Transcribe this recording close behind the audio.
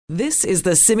This is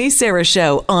the Simi Sara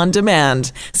Show on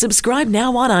demand. Subscribe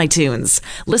now on iTunes.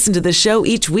 Listen to the show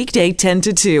each weekday 10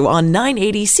 to 2 on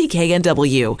 980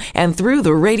 CKNW and through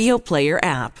the Radio Player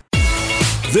app.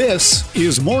 This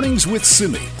is Mornings with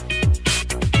Simi.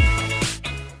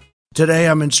 Today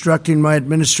I'm instructing my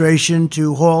administration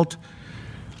to halt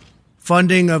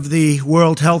funding of the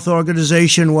World Health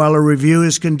Organization while a review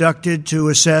is conducted to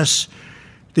assess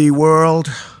the World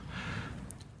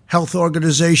Health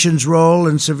Organization's role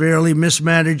in severely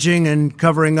mismanaging and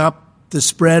covering up the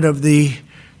spread of the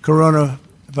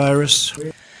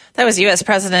coronavirus. That was U.S.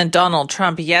 President Donald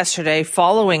Trump yesterday,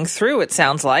 following through, it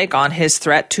sounds like, on his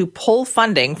threat to pull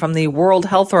funding from the World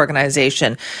Health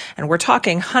Organization. And we're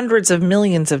talking hundreds of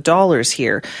millions of dollars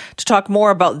here. To talk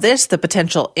more about this, the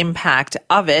potential impact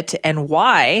of it, and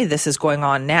why this is going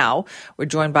on now, we're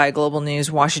joined by Global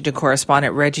News Washington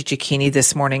correspondent Reggie Cecchini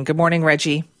this morning. Good morning,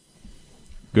 Reggie.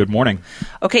 Good morning.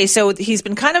 Okay, so he's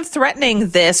been kind of threatening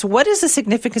this. What is the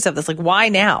significance of this? Like, why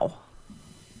now?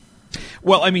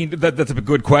 Well, I mean, that's a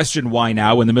good question. Why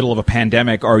now? In the middle of a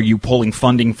pandemic, are you pulling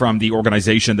funding from the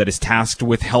organization that is tasked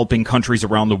with helping countries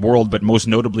around the world, but most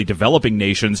notably developing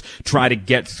nations, try to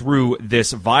get through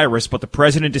this virus? But the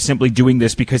president is simply doing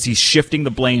this because he's shifting the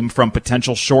blame from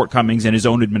potential shortcomings in his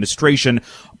own administration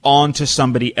onto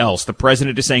somebody else. The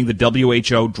president is saying the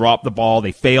WHO dropped the ball.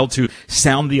 They failed to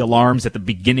sound the alarms at the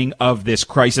beginning of this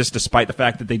crisis, despite the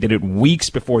fact that they did it weeks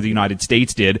before the United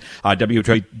States did.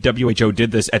 WHO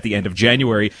did this at the end of January.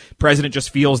 President just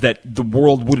feels that the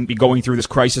world wouldn't be going through this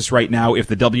crisis right now if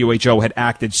the WHO had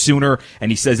acted sooner,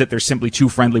 and he says that they're simply too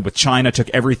friendly with China, took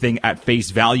everything at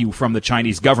face value from the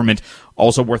Chinese government.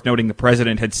 Also worth noting, the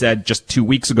president had said just 2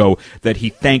 weeks ago that he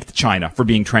thanked China for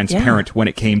being transparent when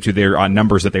it came to their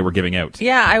numbers that they were giving out.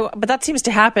 Yeah, but that seems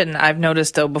to happen, I've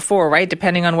noticed, though, before, right?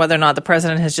 Depending on whether or not the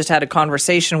president has just had a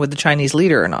conversation with the Chinese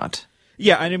leader or not.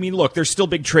 Yeah, and I mean, look, there's still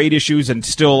big trade issues and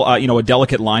still, a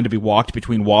delicate line to be walked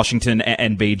between Washington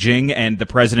and Beijing, and the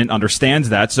president understands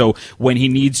that. So when he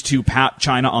needs to pat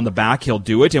China on the back, he'll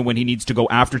do it. And when he needs to go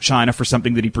after China for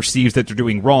something that he perceives that they're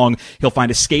doing wrong, he'll find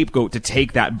a scapegoat to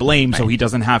take that blame so he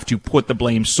doesn't have to put the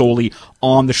blame solely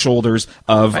on the shoulders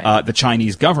of the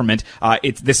Chinese government.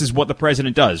 This is what the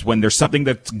president does. When there's something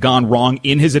that's gone wrong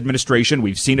in his administration,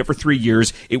 we've seen it for 3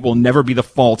 years, it will never be the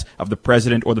fault of the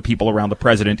president or the people around the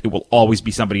president. It will always be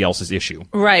somebody else's issue.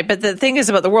 Right. But the thing is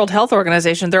about the World Health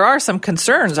Organization, there are some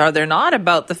concerns, are there not,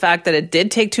 about the fact that it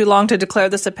did take too long to declare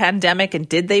this a pandemic, and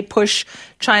did they push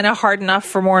China hard enough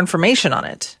for more information on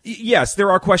it? Yes, there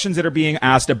are questions that are being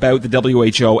asked about the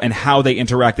WHO and how they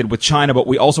interacted with China, but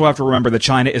we also have to remember that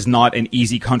China is not an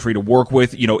easy country to work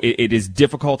with. It is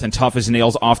difficult and tough as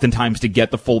nails oftentimes to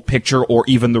get the full picture or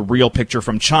even the real picture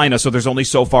from China, so there's only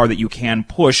so far that you can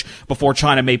push before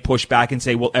China may push back and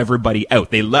say, well, everybody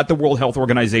out. They let the World Health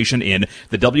Organization in.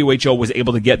 The WHO was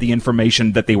able to get the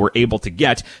information that they were able to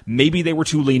get. Maybe they were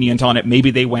too lenient on it.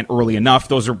 Maybe they went early enough.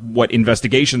 Those are what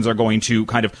investigations are going to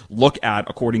kind of look at,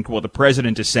 according to what the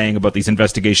president is saying about these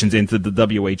investigations into the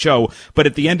WHO. But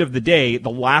at the end of the day, the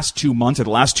last 2 months, or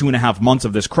the last 2.5 months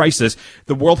of this crisis,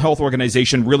 the World Health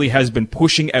Organization really has been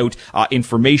pushing out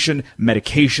information,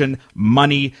 medication,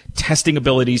 money, testing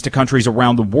abilities to countries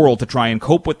around the world to try and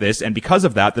cope with this. And because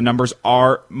of that, the numbers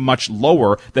are much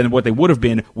lower than what they would have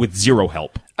been with zero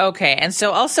help. Okay, and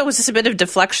so also was this a bit of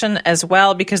deflection as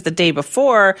well, because the day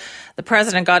before, the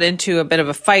president got into a bit of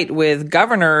a fight with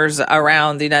governors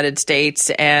around the United States,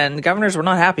 and governors were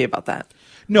not happy about that.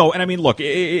 No, and I mean, look,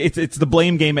 it's the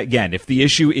blame game again. If the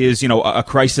issue is, a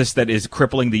crisis that is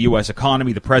crippling the U.S.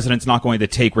 economy, the president's not going to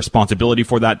take responsibility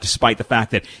for that, despite the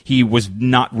fact that he was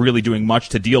not really doing much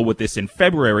to deal with this in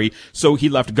February. So he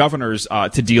left governors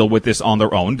to deal with this on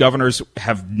their own. Governors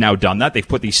have now done that. They've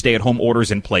put these stay-at-home orders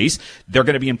in place. They're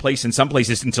going to be in place in some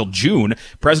places until June.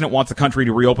 President wants the country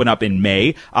to reopen up in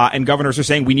May, and governors are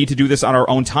saying we need to do this on our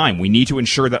own time. We need to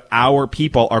ensure that our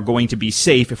people are going to be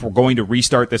safe if we're going to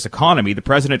restart this economy. The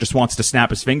president just wants to snap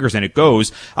his fingers and it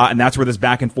goes, and that's where this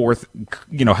back and forth,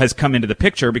 has come into the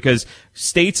picture, because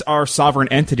states are sovereign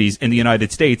entities in the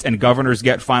United States, and governors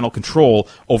get final control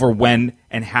over when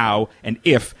and how and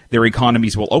if their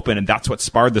economies will open, and that's what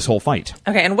sparred this whole fight.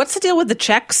 Okay, and what's the deal with the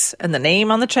checks and the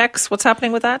name on the checks? What's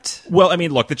happening with that? Well, I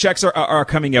mean, look, the checks are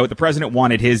coming out. The president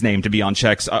wanted his name to be on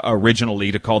checks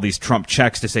originally, to call these Trump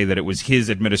checks, to say that it was his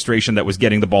administration that was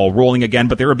getting the ball rolling again,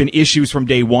 but there have been issues from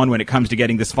day one when it comes to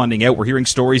getting this funding out. We're hearing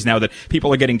stories now that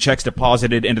people are getting checks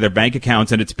deposited into their bank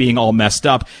accounts, and it's being all messed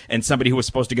up, and somebody who was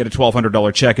supposed to get a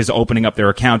 $1,200 check is opening up their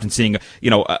account and seeing,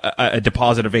 a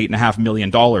deposit of $8.5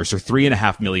 million or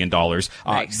 $3.5 million.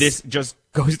 Nice. This just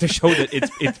goes to show that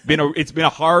it's been a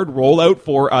hard rollout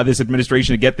for this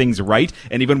administration to get things right,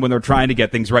 and even when they're trying to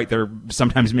get things right, they're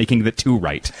sometimes making it too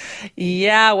right.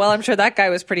 Yeah, well, I'm sure that guy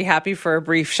was pretty happy for a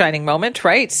brief shining moment,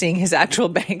 right? Seeing his actual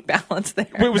bank balance there.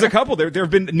 Well, it was a couple. There have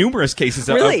been numerous cases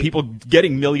of people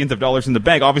getting millions of dollars in the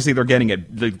bank. Obviously, they're getting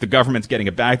it. The government's getting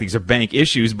it back. These are bank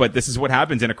issues, but this is what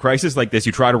happens in a crisis like this.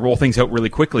 You try to roll things out really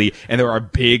quickly, and there are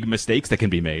big mistakes that can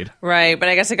be made. Right, but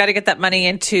I guess I got to get that money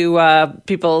into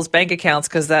people's bank accounts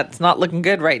because that's not looking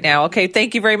good right now. Okay,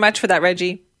 thank you very much for that,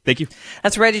 Reggie. Thank you.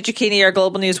 That's Reggie Cecchini, our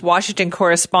Global News Washington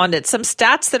correspondent. Some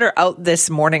stats that are out this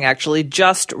morning, actually,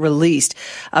 just released.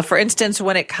 For instance,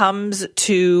 when it comes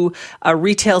to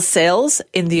retail sales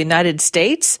in the United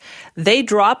States, they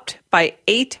dropped by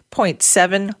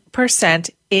 8.7%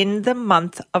 in the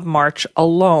month of March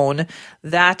alone.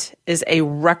 That is a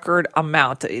record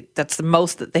amount. That's the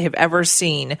most that they have ever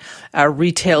seen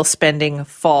retail spending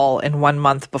fall in 1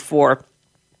 month before.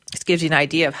 This gives you an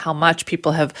idea of how much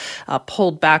people have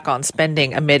pulled back on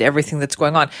spending amid everything that's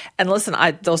going on. And listen,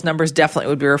 those numbers definitely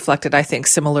would be reflected, I think,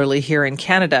 similarly here in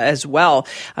Canada as well.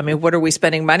 I mean, what are we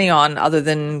spending money on other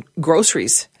than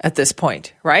groceries at this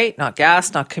point, right? Not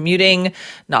gas, not commuting,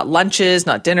 not lunches,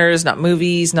 not dinners, not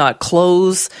movies, not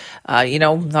clothes,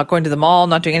 not going to the mall,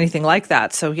 not doing anything like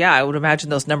that. So, yeah, I would imagine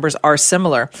those numbers are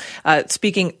similar.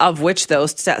 Speaking of which, though,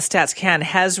 Stats Can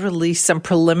has released some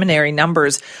preliminary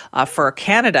numbers for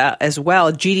Canada as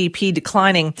well. GDP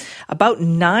declining about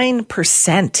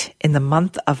 9% in the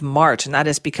month of March. And that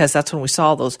is because that's when we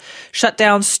saw those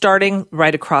shutdowns starting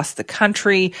right across the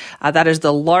country. That is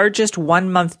the largest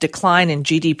 1 month decline in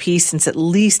GDP since at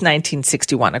least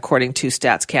 1961, according to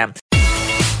StatsCan.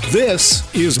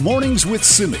 This is Mornings with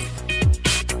Simi.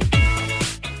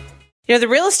 The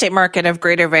real estate market of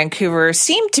Greater Vancouver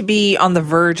seemed to be on the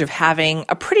verge of having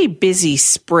a pretty busy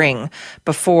spring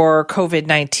before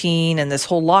COVID-19 and this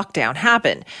whole lockdown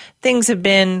happened. Things have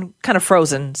been kind of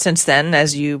frozen since then,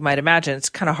 as you might imagine. It's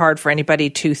kind of hard for anybody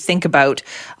to think about,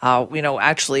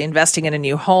 actually investing in a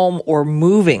new home or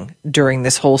moving during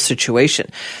this whole situation.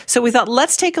 So we thought,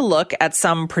 let's take a look at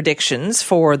some predictions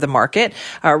for the market.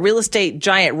 Real estate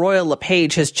giant Royal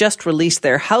LePage has just released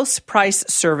their house price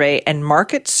survey and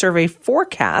market survey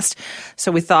forecast.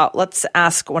 So we thought, let's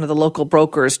ask one of the local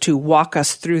brokers to walk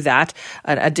us through that.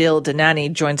 Adil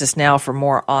Danani joins us now for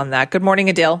more on that. Good morning,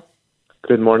 Adil.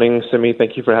 Good morning, Simi.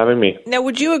 Thank you for having me. Now,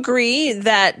 would you agree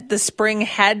that the spring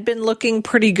had been looking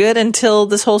pretty good until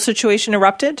this whole situation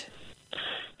erupted?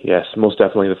 Yes, most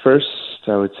definitely. The first,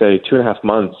 I would say, 2.5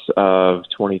 months of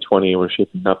 2020 were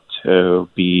shaping up to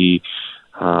be,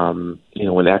 an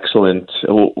excellent,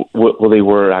 they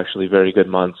were actually very good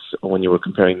months when you were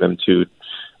comparing them to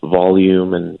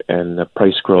volume and the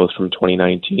price growth from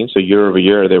 2019. So year over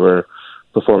year, they were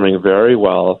performing very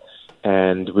well,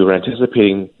 and we were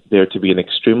anticipating there to be an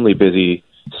extremely busy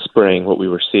spring. What we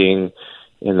were seeing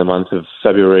in the month of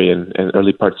February and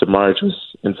early parts of March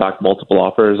was, in fact, multiple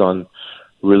offers on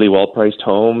really well-priced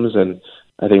homes, and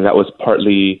I think that was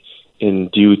partly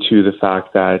due to the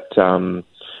fact that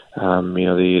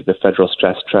the federal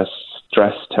stress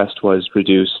test was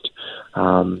reduced,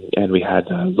 and we had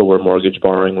lower mortgage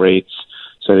borrowing rates.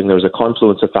 So I think there was a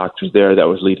confluence of factors there that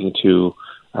was leading to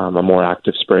a more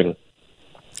active spring.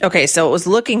 Okay, so it was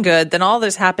looking good. Then all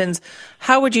this happens.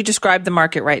 How would you describe the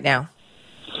market right now?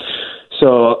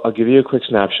 So I'll give you a quick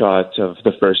snapshot of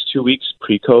the first 2 weeks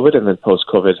pre-COVID and then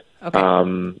post-COVID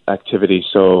activity.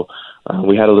 So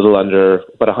we had a little under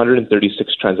about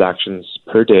 136 transactions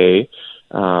per day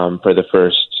for the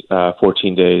first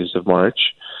 14 days of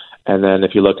March. And then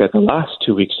if you look at the last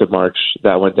 2 weeks of March,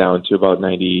 that went down to about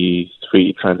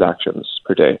 93 transactions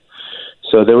per day.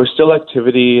 So there was still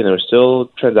activity and there were still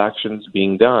transactions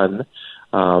being done,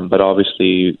 but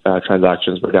obviously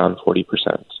transactions were down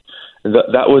 40%. And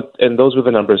those were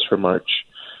the numbers for March.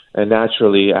 And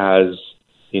naturally, as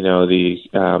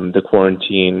the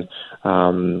quarantine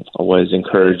was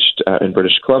encouraged in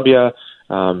British Columbia,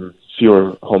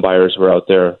 fewer home buyers were out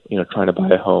there, trying to buy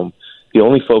a home. The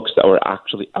only folks that were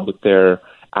actually out there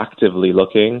actively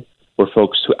looking were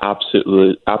folks who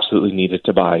absolutely needed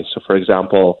to buy. So, for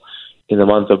example, in the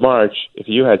month of March, if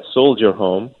you had sold your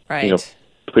home,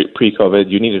 pre-COVID,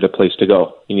 you needed a place to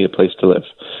go. You need a place to live.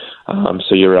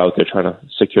 So you're out there trying to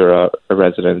secure a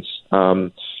residence.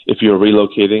 If you're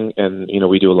relocating, and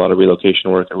we do a lot of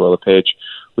relocation work at Royal LePage,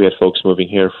 we had folks moving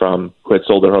here who had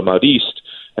sold their home out east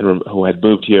and who had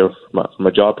moved here from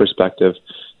a job perspective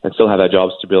and still had that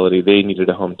job stability. They needed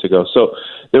a home to go. So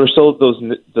there were still those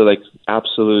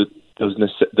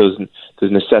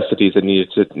necessities that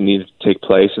needed to take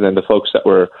place, and then the folks that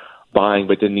were buying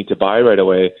but didn't need to buy right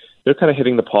away, they're kind of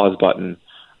hitting the pause button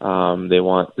They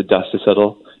want the dust to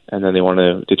settle, and then they want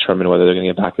to determine whether they're going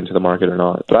to get back into the market or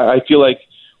not. But I feel like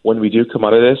when we do come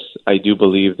out of this, I do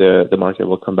believe the market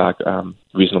will come back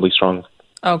reasonably strong.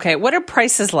 Okay. What are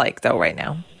prices like, though, right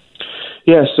now?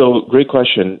 Yeah, so great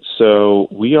question. So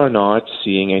we are not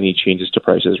seeing any changes to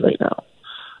prices right now.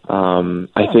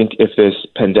 I think if this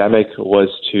pandemic was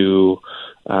to,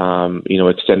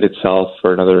 extend itself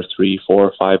for another 3,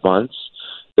 4, 5 months,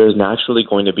 there's naturally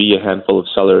going to be a handful of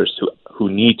sellers who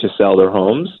need to sell their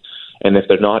homes. And if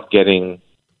they're not getting,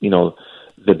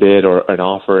 the bid or an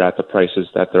offer at the prices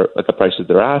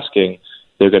they're asking,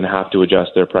 they're going to have to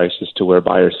adjust their prices to where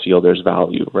buyers feel there's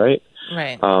value, right?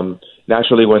 Right.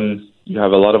 Naturally, when you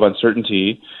have a lot of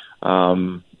uncertainty,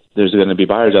 there's going to be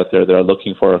buyers out there that are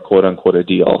looking for a quote-unquote a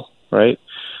deal, right?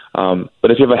 But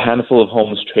if you have a handful of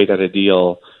homes trade at a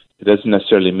deal, it doesn't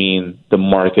necessarily mean the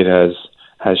market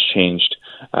has changed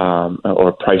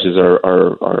or prices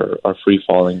are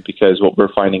free-falling, because what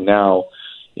we're finding now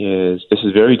is this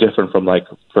is very different from, like,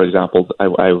 for example,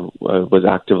 I was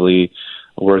actively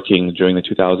working during the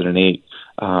 2008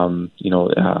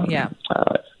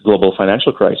 global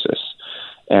financial crisis.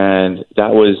 And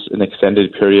that was an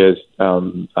extended period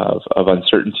of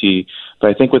uncertainty. But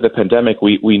I think with the pandemic,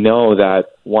 we know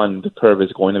that, one, the curve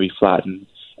is going to be flattened.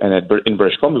 And in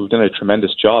British Columbia, we've done a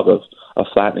tremendous job of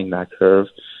flattening that curve.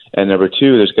 And number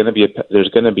two, there's going to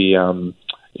be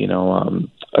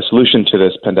a solution to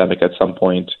this pandemic at some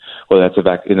point, whether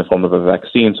that's in the form of a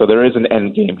vaccine. So there is an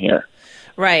end game here.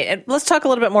 Right. And let's talk a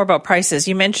little bit more about prices.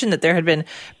 You mentioned that there had been,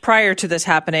 prior to this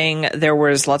happening, there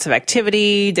was lots of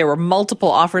activity, there were multiple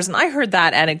offers, and I heard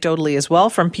that anecdotally as well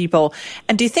from people.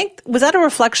 And do you think, was that a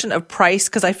reflection of price?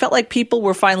 Because I felt like people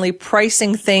were finally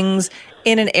pricing things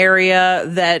in an area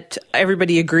that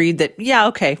everybody agreed that, yeah,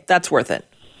 okay, that's worth it.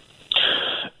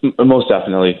 Most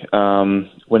definitely.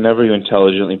 Whenever you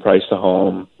intelligently price a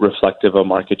home reflective of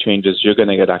market changes, you're going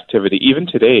to get activity. Even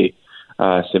today,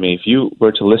 Simi, if you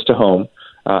were to list a home,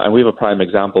 and we have a prime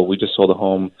example. We just sold a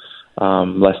home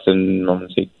less than,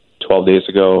 12 days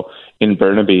ago in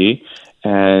Burnaby,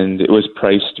 and it was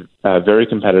priced very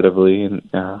competitively,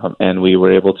 and we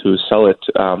were able to sell it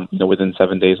within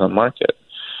 7 days on market.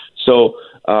 So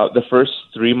the first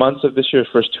 3 months of this year,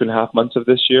 first 2.5 months of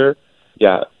this year,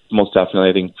 yeah, most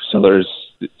definitely, I think sellers,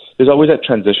 there's always that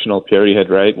transitional period,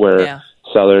 right, where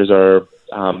sellers are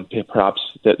perhaps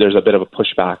there's a bit of a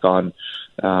pushback on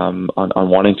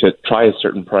wanting to try a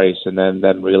certain price, and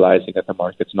then realizing that the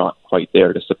market's not quite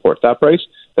there to support that price,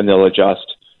 then they'll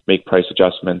adjust, make price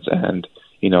adjustments, and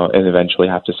eventually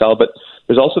have to sell. But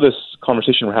there's also this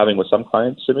conversation we're having with some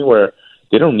clients, Simi, where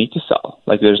they don't need to sell.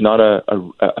 Like, there's not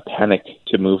a panic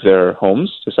to move their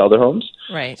homes, to sell their homes.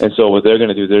 Right. And so what they're going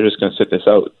to do, they're just going to sit this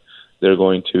out. They're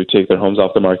going to take their homes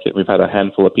off the market. We've had a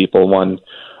handful of people, one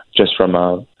just from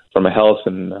a health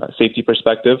and safety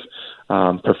perspective,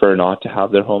 prefer not to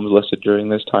have their homes listed during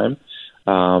this time,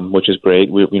 which is great.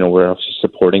 We're obviously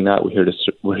supporting that.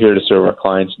 We're here to serve our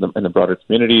clients in the broader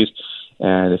communities.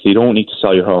 And if you don't need to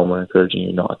sell your home, we're encouraging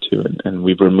you not to. And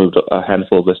we've removed a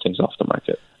handful of listings off the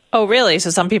market. Oh, really?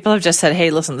 So some people have just said, hey,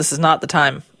 listen, this is not the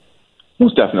time.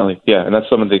 Most definitely, yeah. And that's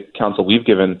some of the counsel we've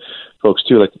given folks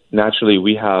too. Like, naturally,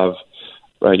 we have,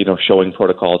 showing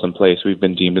protocols in place. We've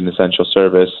been deemed an essential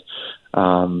service.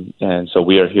 And so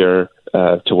we are here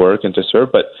to work and to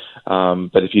serve. But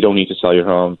if you don't need to sell your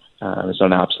home, it's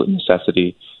not an absolute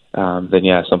necessity, then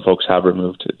yeah, some folks have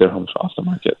removed their homes off the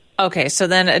market. Okay, so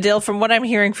then Adil, from what I'm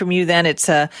hearing from you, then this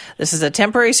is a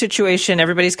temporary situation.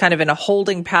 Everybody's kind of in a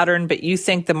holding pattern, but you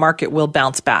think the market will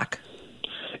bounce back.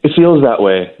 It feels that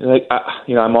way. Like,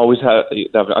 I'm always have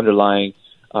an underlying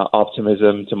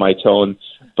optimism to my tone,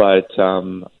 but I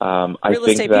real think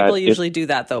estate that people usually do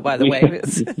that, though. By the way,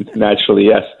 naturally,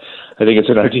 yes, I think it's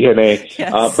in our DNA.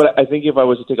 Yes. But I think if I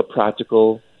was to take a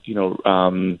practical,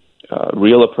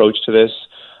 real approach to this,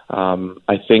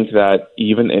 I think that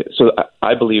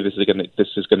I believe this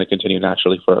is going to continue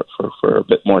naturally for a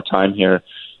bit more time here.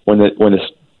 When the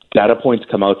data points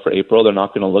come out for April, they're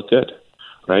not going to look good,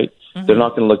 right? Mm-hmm. They're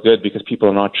not going to look good because people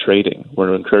are not trading.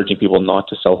 We're encouraging people not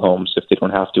to sell homes if they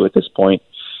don't have to at this point.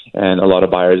 And a lot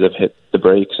of buyers have hit the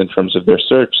brakes in terms of their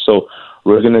search. So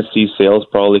we're going to see sales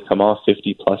probably come off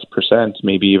 50+%,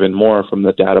 maybe even more, from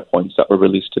the data points that were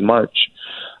released in March.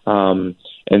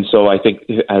 And so I think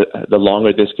the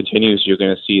longer this continues, you're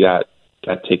going to see that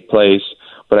take place.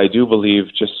 But I do believe,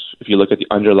 just if you look at the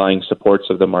underlying supports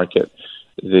of the market,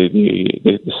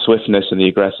 the swiftness and the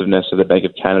aggressiveness of the Bank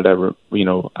of Canada,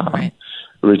 right,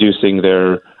 reducing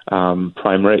their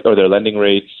prime rate or their lending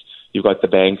rates. You've got the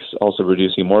banks also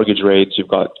reducing mortgage rates. You've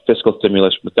got fiscal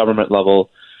stimulus from the government level.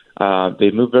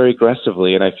 They've moved very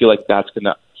aggressively, and I feel like that's going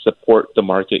to support the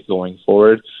market going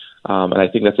forward. And I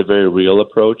think that's a very real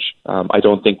approach. I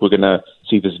don't think we're going to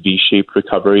see this V-shaped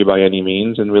recovery by any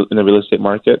means in the real estate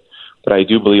market, but I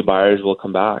do believe buyers will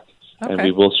come back and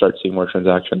we will start seeing more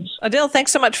transactions. Adil,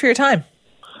 thanks so much for your time.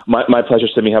 My pleasure,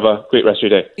 Simi. Have a great rest of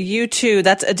your day. You too.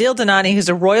 That's Adil Danani, who's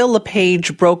a Royal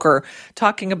LePage broker,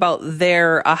 talking about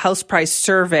their house price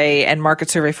survey and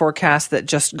market survey forecast that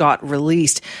just got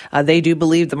released. They do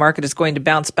believe the market is going to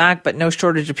bounce back, but no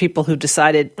shortage of people who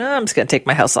decided, I'm just going to take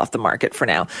my house off the market for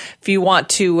now. If you want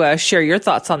to share your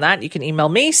thoughts on that, you can email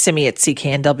me,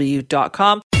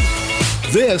 simi@cknw.com.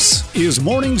 This is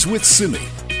Mornings with Simi.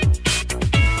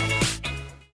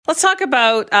 Let's talk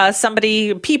about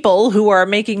people who are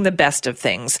making the best of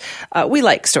things. We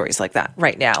like stories like that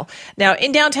right now. Now,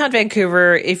 in downtown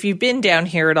Vancouver, if you've been down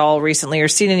here at all recently or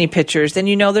seen any pictures, then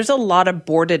you know there's a lot of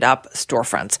boarded up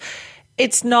storefronts.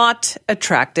 It's not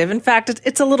attractive. In fact,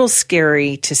 it's a little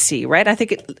scary to see, right? I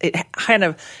think it kind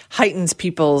of heightens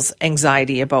people's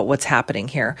anxiety about what's happening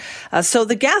here. So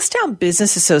the Gastown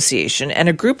Business Association and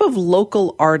a group of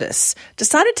local artists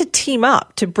decided to team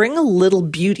up to bring a little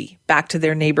beauty back to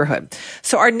their neighborhood.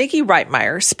 So our Nikki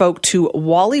Reitmeyer spoke to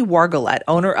Wally Wargolet,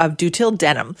 owner of Dutil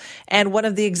Denim, and one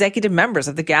of the executive members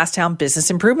of the Gastown Business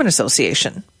Improvement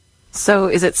Association. So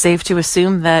is it safe to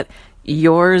assume that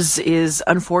yours is,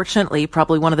 unfortunately,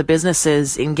 probably one of the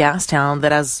businesses in Gastown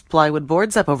that has plywood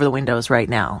boards up over the windows right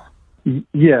now?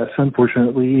 Yes,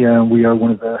 unfortunately, we are one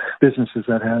of the businesses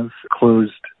that have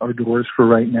closed our doors for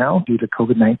right now due to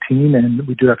COVID-19, and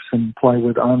we do have some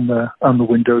plywood on the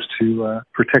windows to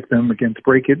protect them against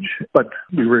breakage. But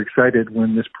we were excited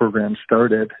when this program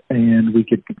started, and we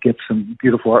could get some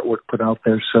beautiful artwork put out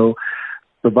there, so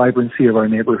the vibrancy of our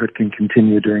neighborhood can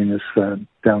continue during this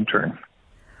downturn.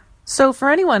 So for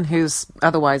anyone who's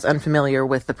otherwise unfamiliar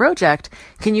with the project,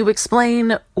 can you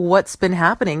explain what's been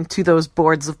happening to those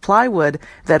boards of plywood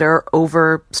that are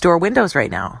over store windows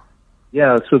right now?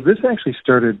 Yeah, so this actually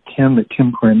started Kim at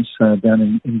Kim Prince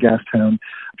down in Gastown.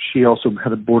 She also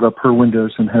had to board up her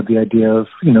windows and had the idea of,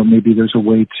 maybe there's a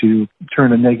way to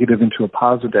turn a negative into a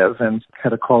positive, and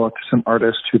had a call out to some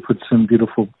artists who put some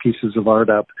beautiful pieces of art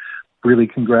up, really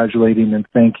congratulating and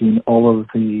thanking all of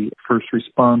the first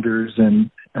responders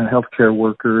and healthcare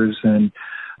workers, and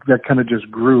that kind of just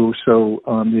grew. So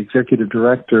the executive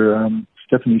director,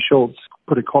 Stephanie Schultz,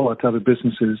 put a call out to other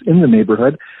businesses in the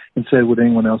neighborhood and said, would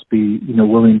anyone else be,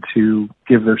 willing to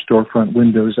give their storefront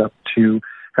windows up to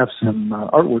have some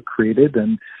artwork created?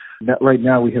 And that right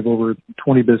now we have over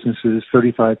 20 businesses,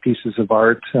 35 pieces of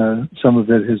art. Some of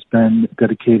it has been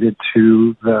dedicated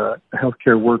to the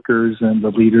healthcare workers and the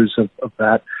leaders of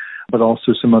that, but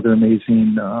also some other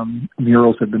amazing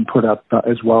murals have been put up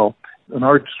as well. In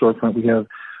our storefront, we have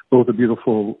both a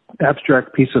beautiful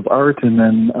abstract piece of art and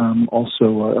then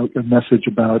also a message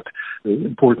about the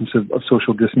importance of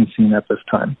social distancing at this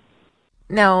time.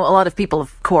 Now, a lot of people,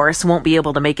 of course, won't be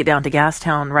able to make it down to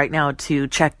Gastown right now to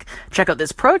check out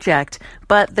this project,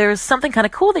 but there's something kind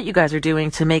of cool that you guys are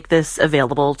doing to make this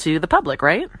available to the public,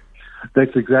 right?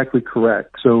 That's exactly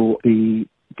correct. So the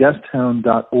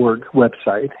gastown.org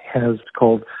website has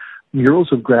called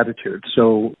Murals of Gratitude.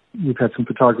 So we've had some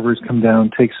photographers come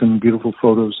down, take some beautiful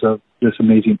photos of this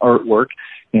amazing artwork.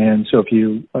 And so if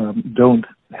you don't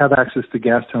have access to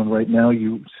Gastown right now,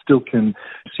 you still can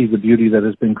see the beauty that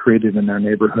has been created in our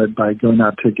neighborhood by going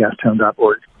out to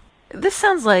gastown.org. This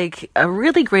sounds like a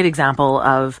really great example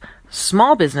of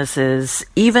small businesses,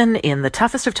 even in the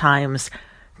toughest of times,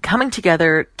 coming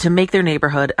together to make their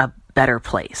neighborhood a better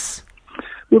place.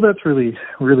 Well, that's really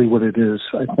what it is.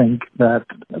 I think that,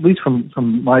 at least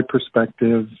from my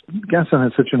perspective, Gastown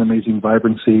has such an amazing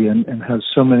vibrancy and has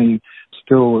so many,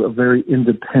 still a very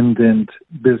independent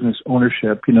business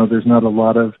ownership. There's not a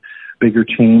lot of bigger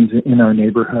chains in our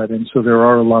neighborhood, and so there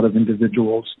are a lot of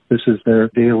individuals. This is their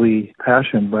daily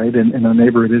passion, right? And our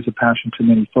neighborhood is a passion to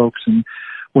many folks. And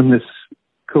when this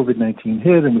COVID-19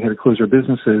 hit and we had to close our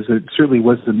businesses, it certainly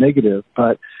was a negative,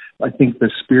 but I think the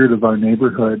spirit of our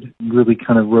neighborhood really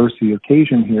kind of rose to the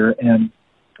occasion here. And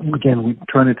again, we're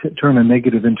trying to turn a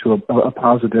negative into a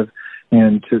positive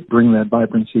and to bring that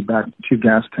vibrancy back to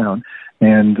Gastown.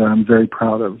 And I'm very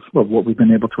proud of what we've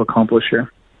been able to accomplish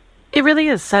here. It really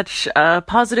is such a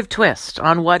positive twist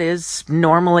on what is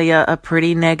normally a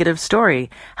pretty negative story.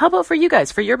 How about for you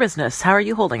guys, for your business? How are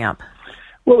you holding up?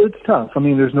 Well, it's tough.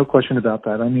 There's no question about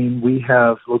that. We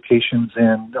have locations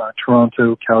in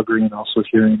Toronto, Calgary, and also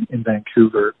here in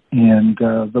Vancouver. And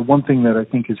the one thing that I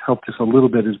think has helped us a little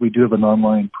bit is we do have an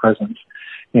online presence.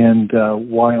 And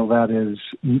while that is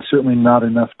certainly not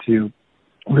enough to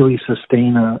really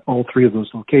sustain all three of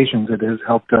those locations, it has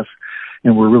helped us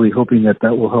And we're really hoping that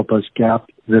will help us gap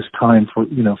this time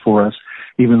for us.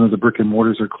 Even though the brick and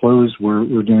mortars are closed,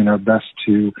 we're doing our best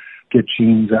to get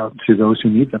jeans out to those who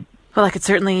need them. Well, I could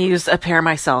certainly use a pair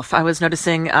myself. I was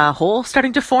noticing a hole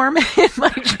starting to form in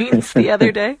my jeans the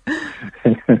other day.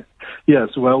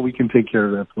 Yes, well, we can take care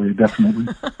of that for you,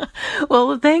 definitely.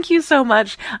 Well, thank you so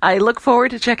much. I look forward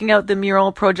to checking out the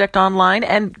mural project online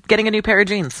and getting a new pair of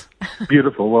jeans.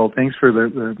 Beautiful. Well, thanks for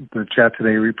the chat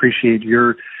today. We appreciate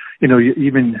your,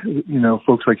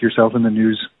 folks like yourself in the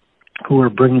news who are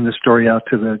bringing the story out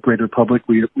to the greater public.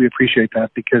 We appreciate that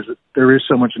because there is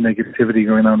so much negativity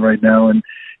going on right now, and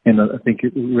I think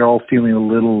we're all feeling a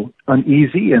little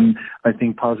uneasy, and I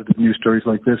think positive news stories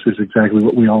like this is exactly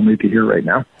what we all need to hear right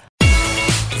now.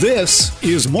 This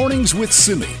is Mornings with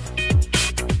Simi.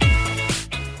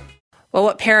 Well,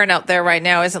 what parent out there right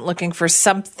now isn't looking for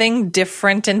something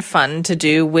different and fun to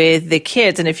do with the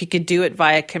kids? And if you could do it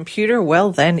via computer,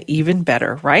 well, then even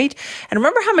better, right? And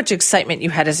remember how much excitement you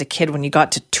had as a kid when you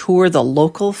got to tour the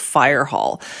local fire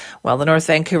hall? Well, the North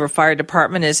Vancouver Fire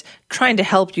Department is trying to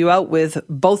help you out with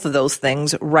both of those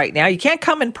things right now. You can't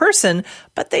come in person,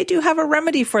 but they do have a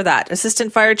remedy for that.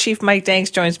 Assistant Fire Chief Mike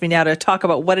Danks joins me now to talk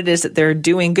about what it is that they're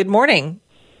doing. Good morning.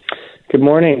 Good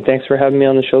morning. Thanks for having me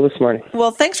on the show this morning.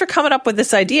 Well, thanks for coming up with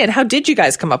this idea. And how did you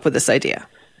guys come up with this idea?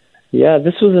 Yeah,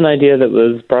 this was an idea that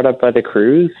was brought up by the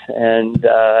crews, and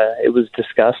it was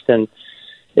discussed. And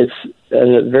it's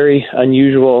a very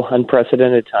unusual,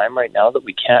 unprecedented time right now that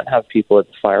we can't have people at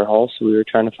the fire hall. So we were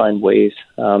trying to find ways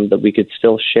that we could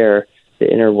still share the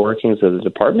inner workings of the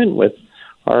department with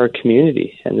our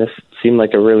community. And this seemed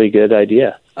like a really good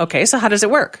idea. Okay, so how does it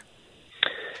work?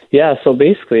 Yeah, so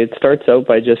basically it starts out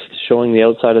by just showing the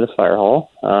outside of the fire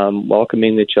hall,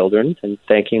 welcoming the children and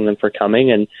thanking them for coming,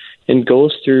 and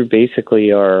goes through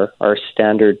basically our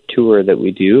standard tour that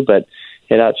we do, but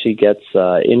it actually gets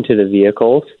into the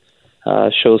vehicles,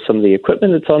 shows some of the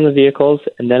equipment that's on the vehicles,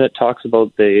 and then it talks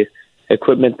about the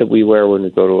equipment that we wear when we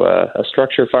go to a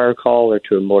structure fire call or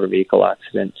to a motor vehicle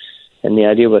accident. And the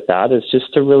idea with that is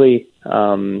just to really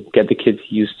get the kids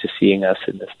used to seeing us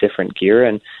in this different gear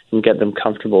and get them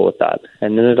comfortable with that.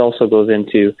 And then it also goes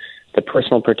into the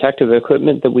personal protective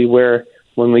equipment that we wear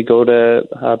when we go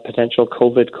to potential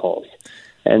COVID calls.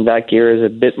 And that gear is a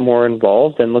bit more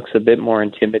involved and looks a bit more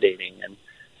intimidating. And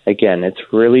again, it's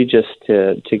really just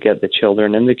to get the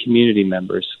children and the community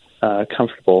members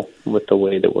comfortable with the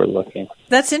way that we're looking.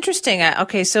 That's interesting.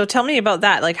 Okay, so tell me about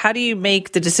that. Like, how do you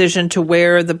make the decision to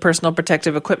wear the personal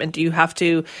protective equipment? Do you have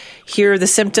to hear the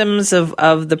symptoms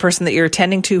of the person that you're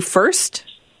attending to first?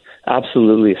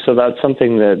 Absolutely. So that's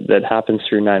something that happens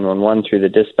through 911, through the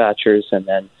dispatchers, and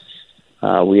then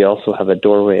we also have a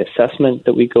doorway assessment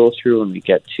that we go through when we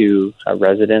get to a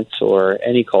residence or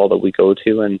any call that we go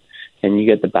to, and you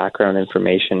get the background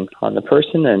information on the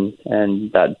person,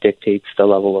 and that dictates the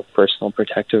level of personal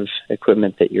protective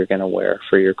equipment that you're going to wear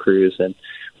for your crews. And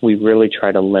we really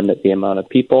try to limit the amount of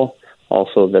people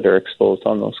also that are exposed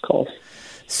on those calls.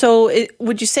 So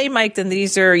would you say, Mike, then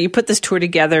you put this tour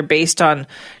together based on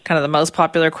kind of the most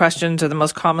popular questions or the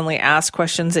most commonly asked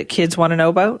questions that kids want to know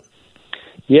about?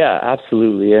 Yeah,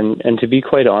 absolutely. And to be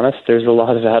quite honest, there's a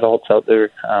lot of adults out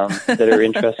there that are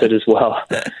interested as well.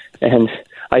 And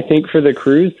I think for the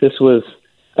crews, this was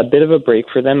a bit of a break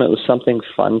for them. It was something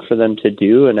fun for them to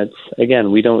do.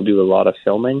 And we don't do a lot of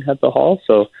filming at the hall.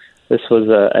 So this was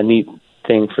a neat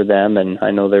thing for them. And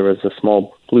I know there was a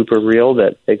small blooper reel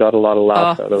that they got a lot of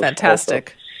laughs out of.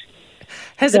 Fantastic.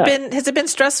 Also. Has it been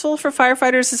stressful for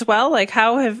firefighters as well? Like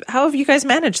how have you guys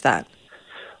managed that?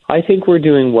 I think we're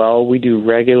doing well. We do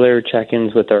regular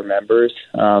check-ins with our members.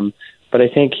 But I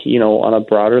think, on a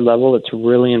broader level, it's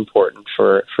really important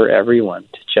for everyone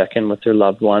to check in with their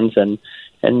loved ones and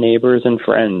neighbors and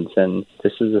friends. And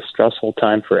this is a stressful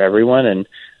time for everyone. And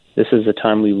this is a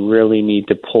time we really need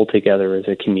to pull together as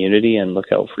a community and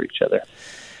look out for each other.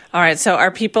 All right. So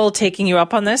are people taking you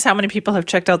up on this? How many people have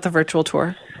checked out the virtual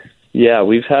tour? Yeah,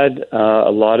 we've had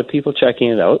a lot of people checking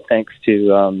it out, thanks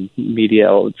to media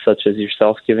outlets such as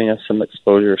yourself giving us some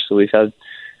exposure. So we've had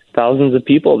thousands of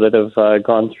people that have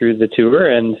gone through the tour,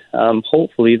 and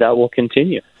hopefully that will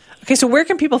continue. Okay, so where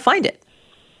can people find it?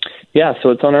 Yeah, so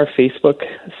it's on our Facebook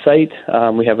site.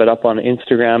 We have it up on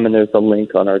Instagram, and there's a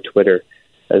link on our Twitter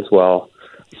as well.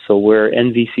 So we're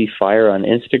NVC Fire on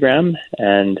Instagram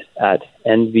and at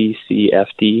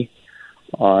NVCFD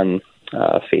on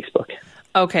Facebook.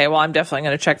 Okay, well, I'm definitely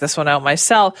going to check this one out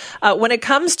myself. When it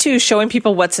comes to showing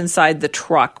people what's inside the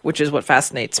truck, which is what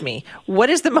fascinates me, what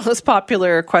is the most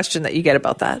popular question that you get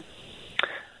about that?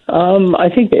 I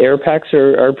think the air packs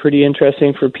are pretty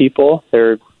interesting for people.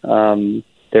 They're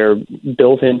They're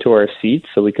built into our seats,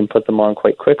 so we can put them on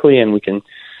quite quickly, and we can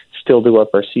still do up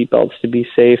our seatbelts to be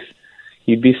safe.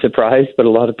 You'd be surprised, but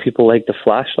a lot of people like the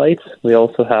flashlights. We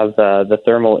also have the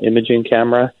thermal imaging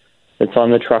camera that's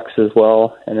on the trucks as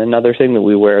well. And another thing that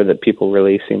we wear that people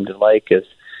really seem to like is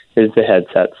the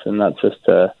headsets, and that's just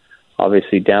to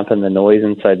obviously dampen the noise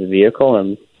inside the vehicle,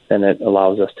 and it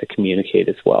allows us to communicate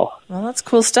as well. Well, that's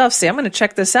cool stuff. See, I'm going to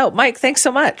check this out. Mike, thanks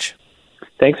so much.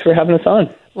 Thanks for having us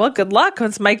on. Well, good luck.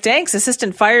 It's Mike Danks,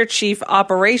 Assistant Fire Chief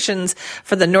Operations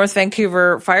for the North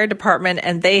Vancouver Fire Department,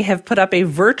 and they have put up a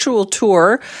virtual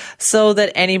tour so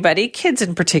that anybody, kids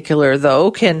in particular,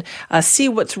 though, can see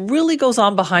what really goes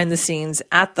on behind the scenes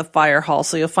at the fire hall.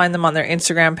 So you'll find them on their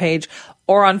Instagram page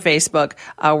or on Facebook,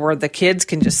 where the kids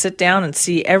can just sit down and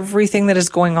see everything that is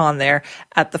going on there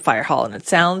at the fire hall, and it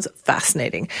sounds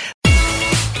fascinating.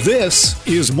 This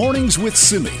is Mornings with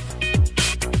Simi.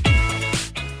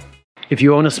 If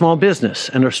you own a small business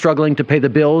and are struggling to pay the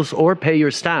bills or pay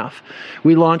your staff,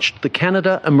 we launched the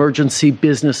Canada Emergency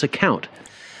Business Account.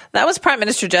 That was Prime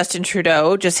Minister Justin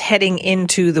Trudeau just heading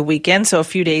into the weekend, so a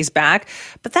few days back.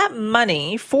 But that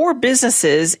money for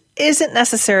businesses isn't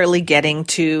necessarily getting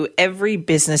to every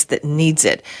business that needs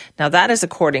it. Now, that is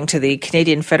according to the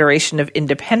Canadian Federation of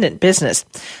Independent Business.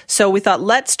 So we thought,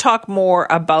 let's talk more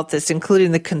about this,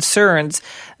 including the concerns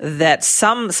that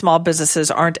some small businesses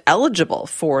aren't eligible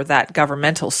for that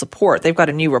governmental support. They've got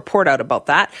a new report out about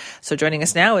that. So joining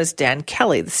us now is Dan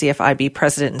Kelly, the CFIB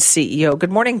President and CEO.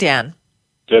 Good morning, Dan.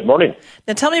 Good morning.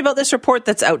 Now tell me about this report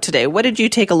that's out today. What did you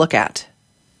take a look at?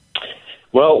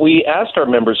 Well, we asked our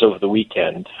members over the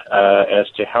weekend as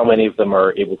to how many of them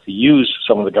are able to use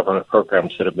some of the government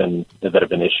programs that have been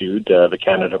issued. The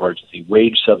Canada Emergency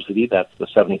Wage Subsidy, that's the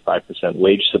 75%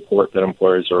 wage support that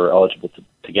employers are eligible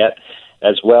to get,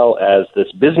 as well as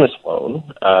this business loan.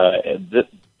 The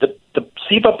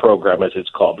CEBA program, as it's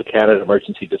called, the Canada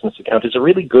Emergency Business Account, is a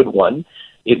really good one.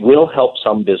 It will help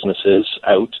some businesses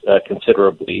out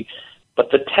considerably,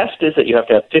 but the test is that you have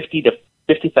to have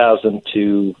 $50,000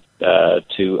 to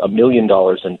 $1 million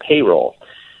in payroll.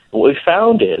 What we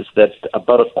found is that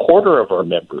about a quarter of our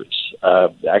members,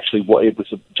 actually, it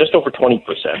was just over 20%,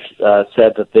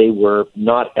 said that they were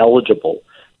not eligible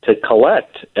to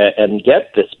collect and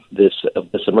get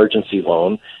this emergency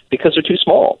loan because they're too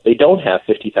small. They don't have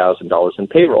 $50,000 in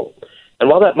payroll. And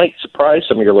while that might surprise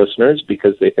some of your listeners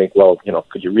because they think, well,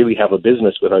 could you really have a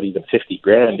business without even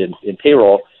 $50,000 in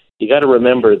payroll? You got to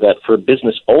remember that for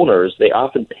business owners, they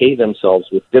often pay themselves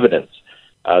with dividends.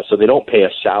 So they don't pay a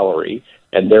salary,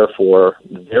 and therefore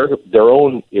their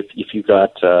own, if you've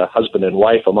got a husband and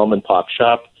wife, a mom and pop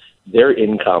shop, their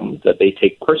income that they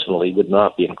take personally would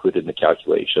not be included in the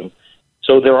calculation.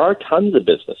 So there are tons of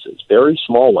businesses, very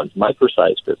small ones,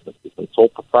 micro-sized businesses and sole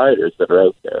proprietors that are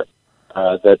out there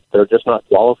that they're just not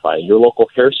qualifying. Your local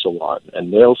hair salon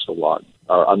and nail salon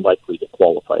are unlikely to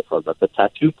qualify for that. The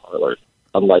tattoo parlor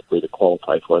unlikely to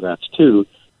qualify for that too.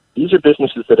 These are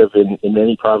businesses that have in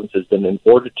many provinces been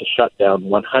ordered to shut down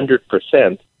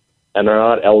 100% and are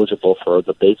not eligible for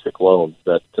the basic loans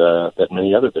that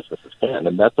many other businesses can,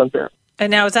 and that's unfair. And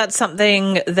now, is that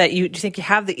something that you think you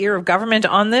have the ear of government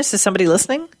on this? Is somebody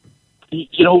listening?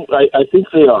 I think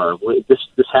they are.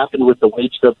 This happened with the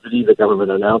wage subsidy. The government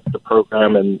announced the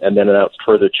program and then announced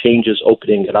further changes,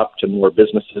 opening it up to more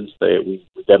businesses. We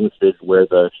demonstrated where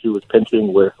the shoe was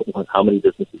pinching, how many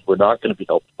businesses were not going to be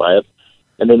helped by it.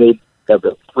 And then they have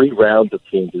 3 rounds of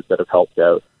changes that have helped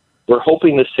out. We're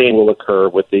hoping the same will occur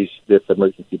with this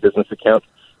emergency business account.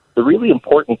 The really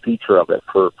important feature of it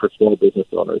for small business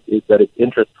owners is that it's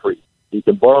interest-free. You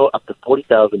can borrow up to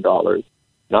 $40,000,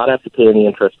 not have to pay any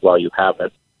interest while you have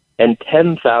it, and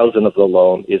 $10,000 of the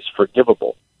loan is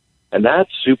forgivable. And that's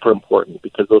super important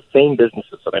because those same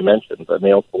businesses that I mentioned, the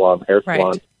nail salon, hair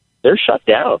salon, they're shut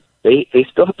down. They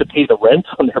still have to pay the rent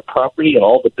on their property and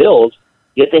all the bills,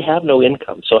 yet they have no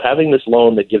income. So having this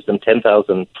loan that gives them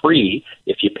 $10,000 free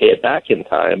if you pay it back in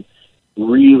time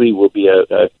really will be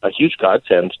a huge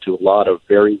godsend to a lot of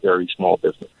very, very small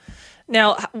businesses.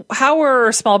 Now, how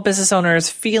are small business owners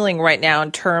feeling right now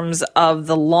in terms of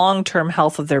the long-term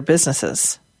health of their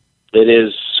businesses? It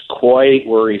is quite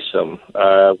worrisome.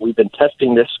 We've been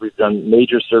testing this. We've done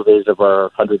major surveys of our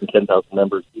 110,000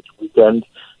 members each weekend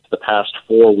for the past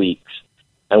 4 weeks.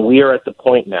 And we are at the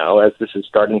point now, as this is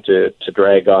starting to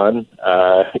drag on,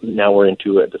 now we're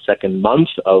into the second month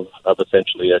of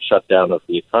essentially a shutdown of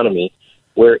the economy,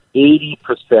 where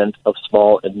 80% of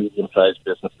small and medium-sized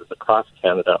businesses across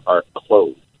Canada are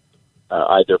closed,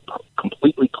 either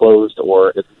completely closed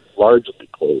or largely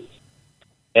closed.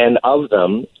 And of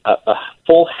them, a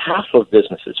full half of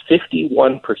businesses,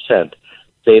 51%,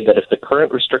 say that if the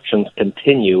current restrictions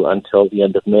continue until the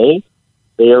end of May,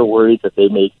 they are worried that they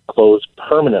may close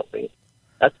permanently.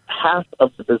 That's half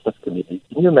of the business community.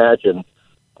 Can you imagine?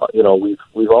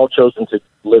 We've all chosen to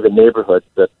live in neighborhoods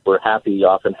that we're happy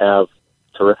often have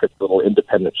terrific little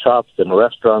independent shops and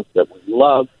restaurants that we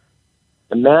love.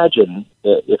 Imagine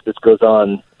if this goes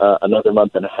on another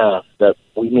month and a half, that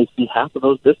we may see half of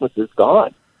those businesses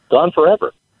gone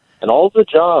forever. And all the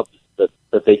jobs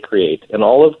that they create and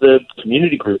all of the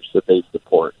community groups that they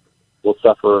support will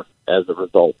suffer as a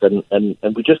result. And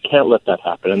we just can't let that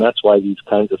happen. And that's why these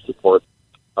kinds of supports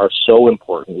are so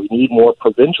important. We need more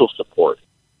provincial support,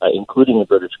 including in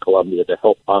British Columbia, to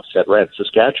help offset rent.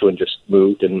 Saskatchewan just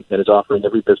moved and is offering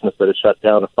every business that is shut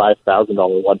down a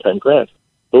 $5,000 one-time grant.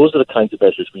 Those are the kinds of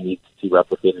measures we need to see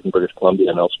replicated in British Columbia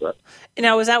and elsewhere.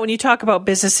 Now, is that when you talk about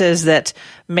businesses that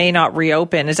may not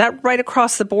reopen, is that right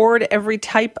across the board, every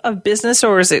type of business,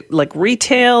 or is it like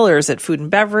retail, or is it food and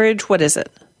beverage? What is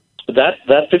it? That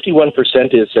 51%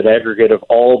 is an aggregate of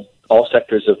all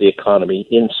sectors of the economy.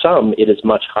 In some, it is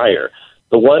much higher.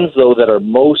 The ones, though, that are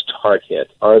most hard hit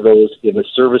are those in the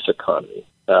service economy.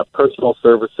 Personal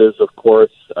services, of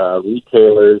course,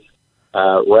 retailers,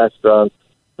 restaurants.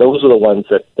 Those are the ones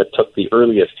that took the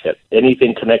earliest hit.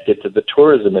 Anything connected to the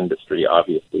tourism industry,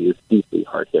 obviously, is deeply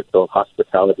hard hit. So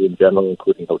hospitality in general,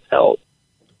 including hotels.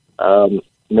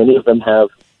 Many of them have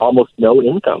almost no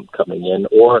income coming in,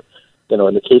 or, in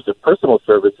the case of personal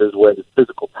services where there's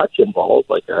physical touch involved,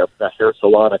 like a hair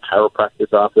salon, a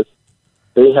chiropractor's office,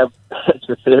 they have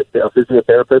a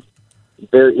physiotherapist.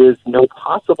 There is no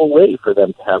possible way for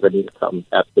them to have an income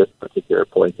at this particular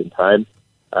point in time.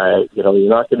 You're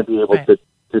not going to be able to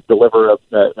deliver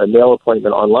a nail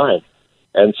appointment online.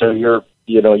 And so you're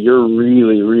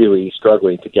really, really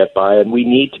struggling to get by, and we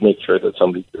need to make sure that some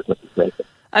of these businesses make it.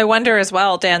 I wonder as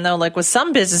well, Dan, though, like with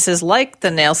some businesses like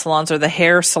the nail salons or the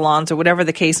hair salons or whatever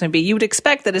the case may be, you would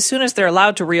expect that as soon as they're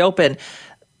allowed to reopen,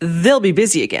 they'll be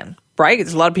busy again, right?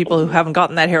 There's a lot of people who haven't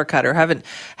gotten that haircut or haven't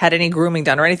had any grooming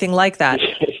done or anything like that.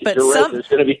 But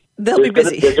they'll be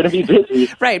busy. They're going to be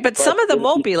busy. Right, but some of them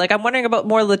won't be. Like, I'm wondering about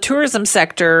more the tourism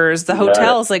sectors, the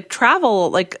hotels, like travel.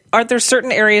 Like, aren't there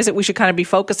certain areas that we should kind of be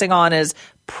focusing on as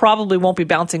probably won't be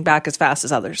bouncing back as fast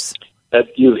as others?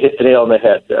 You've hit the nail on the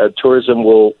head. Tourism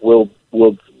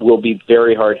will be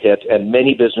very hard hit, and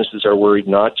many businesses are worried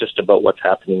not just about what's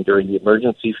happening during the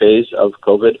emergency phase of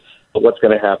COVID, but what's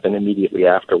going to happen immediately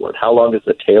afterward. How long is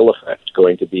the tail effect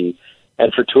going to be?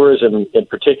 And for tourism in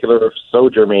particular, so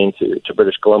germane to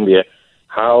British Columbia,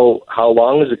 how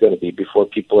long is it going to be before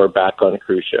people are back on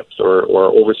cruise ships or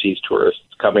overseas tourists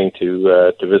coming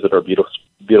to visit our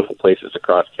beautiful places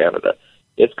across Canada?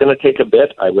 It's going to take a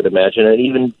bit, I would imagine,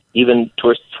 and even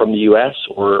tourists from the U.S.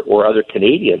 or other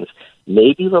Canadians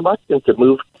may be reluctant to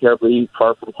move terribly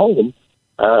far from home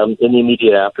in the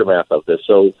immediate aftermath of this.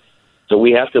 So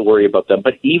we have to worry about them.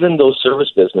 But even those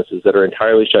service businesses that are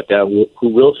entirely shut down, who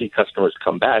will see customers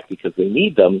come back because they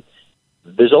need them,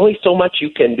 there's only so much you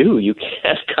can do. You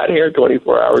can't cut hair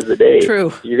 24 hours a day.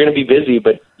 True. You're going to be busy,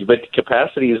 but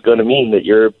capacity is going to mean that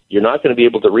you're not going to be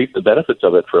able to reap the benefits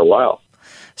of it for a while.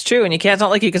 It's true, and it's not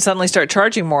like you can suddenly start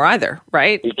charging more either,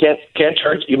 right? You can't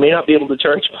charge. You may not be able to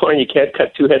charge more, and you can't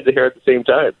cut two heads of hair at the same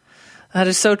time. That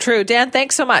is so true. Dan,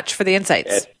 thanks so much for the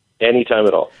insights. Anytime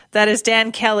at all. That is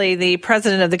Dan Kelly, the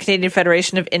president of the Canadian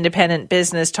Federation of Independent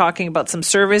Business, talking about some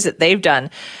surveys that they've done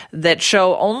that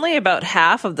show only about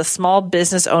half of the small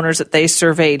business owners that they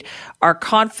surveyed are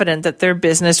confident that their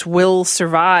business will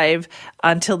survive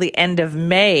until the end of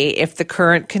May if the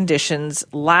current conditions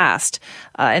last.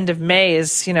 End of May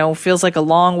is, feels like a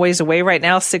long ways away right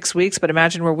now, 6 weeks, but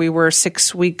imagine where we were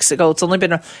 6 weeks ago. It's only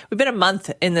we've been a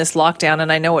month in this lockdown,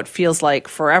 and I know it feels like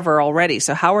forever already.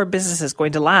 So how are businesses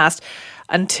going to last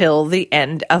until the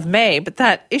end of May? But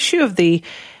that issue of the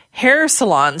hair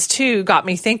salons too got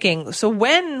me thinking, so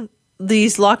when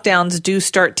these lockdowns do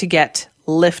start to get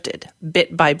lifted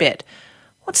bit by bit,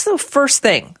 what's the first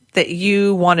thing that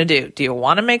you want to do? Do you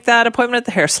want to make that appointment at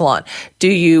the hair salon? Do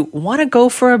you want to go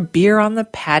for a beer on the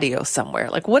patio somewhere?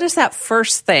 Like, what is that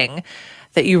first thing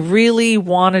that you really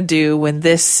want to do when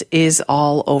this is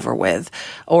all over with,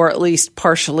 or at least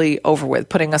partially over with,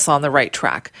 putting us on the right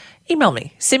track? Email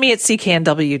me,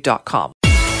 simi@cknw.com.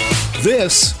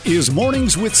 This is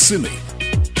Mornings with Simi.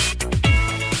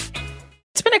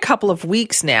 It's been a couple of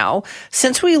weeks now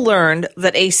since we learned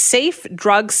that a safe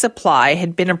drug supply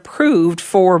had been approved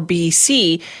for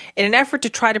BC in an effort to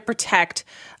try to protect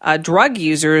drug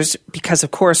users because,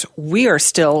 of course, we are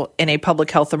still in a public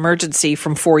health emergency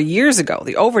from 4 years ago,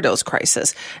 the overdose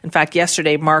crisis. In fact,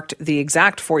 yesterday marked the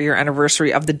exact 4-year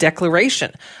anniversary of the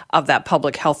declaration of that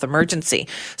public health emergency.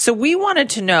 So we wanted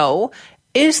to know,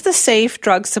 is the safe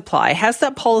drug supply, has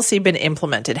that policy been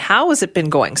implemented? How has it been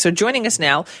going? So joining us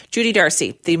now, Judy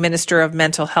Darcy, the Minister of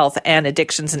Mental Health and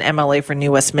Addictions and MLA for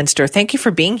New Westminster. Thank you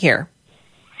for being here.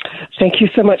 Thank you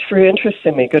so much for your interest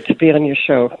in me. Good to be on your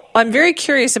show. I'm very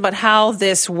curious about how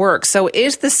this works. So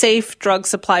is the safe drug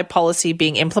supply policy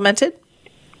being implemented?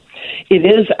 It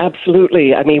is,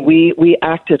 absolutely. I mean, we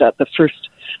acted at the first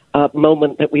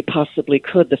moment that we possibly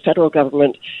could. The federal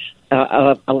government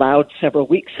allowed several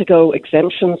weeks ago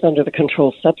exemptions under the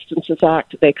Controlled Substances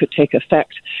Act. They could take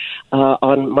effect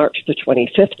on March the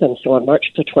 25th. And so on March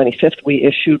the 25th, we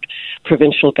issued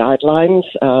provincial guidelines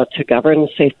to govern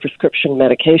safe prescription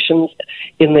medications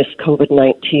in this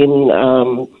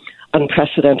COVID-19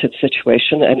 unprecedented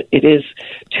situation, and it is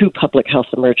two public health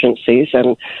emergencies.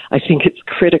 And I think it's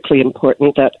critically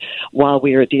important that while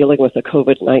we are dealing with a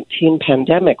COVID-19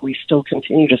 pandemic, we still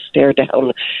continue to stare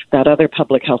down that other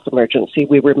public health emergency.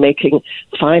 We were making,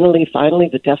 finally,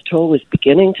 the death toll was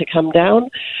beginning to come down,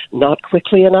 not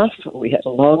quickly enough. We had a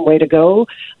long way to go,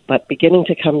 but beginning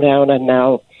to come down, and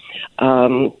now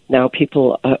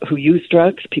people who use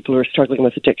drugs, people who are struggling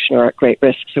with addiction, are at great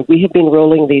risk. So we have been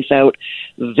rolling these out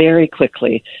very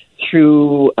quickly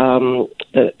through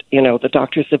the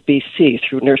doctors of BC,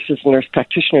 through nurses and nurse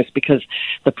practitioners, because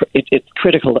it's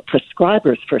critical that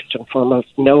prescribers first and foremost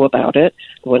know about it,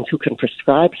 the ones who can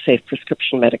prescribe safe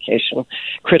prescription medication.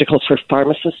 Critical for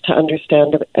pharmacists to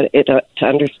understand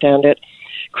it.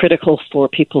 Critical for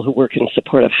people who work in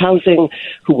supportive housing,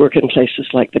 who work in places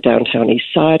like the Downtown East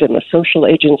Side and the social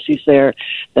agencies there,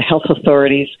 the health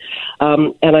authorities.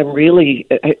 And I'm really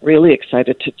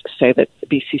excited to say that the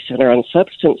BC Centre on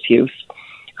Substance Use,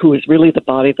 who is really the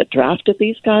body that drafted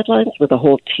these guidelines with a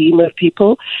whole team of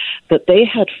people, that they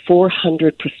had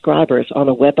 400 prescribers on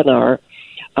a webinar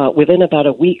within about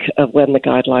a week of when the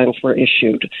guidelines were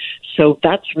issued. So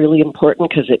that's really important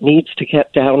because it needs to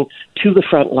get down to the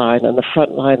front line, and the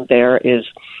front line there is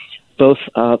both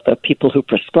the people who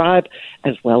prescribe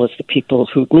as well as the people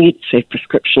who need safe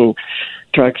prescription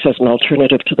drugs as an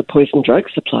alternative to the poison drug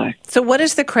supply. So what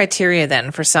is the criteria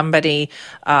then for somebody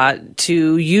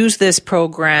to use this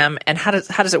program, and how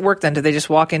does it work then? Do they just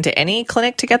walk into any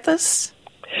clinic to get this?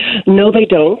 No, they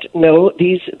don't. No,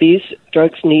 these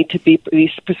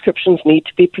prescriptions need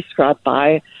to be prescribed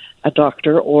by a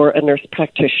doctor or a nurse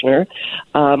practitioner.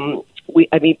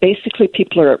 Basically,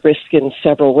 people are at risk in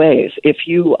several ways. If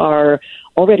you are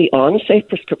already on safe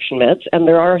prescription meds, and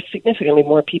there are significantly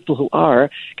more people who are,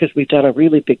 because we've done a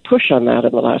really big push on that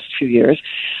in the last few years.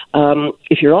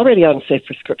 If you're already on safe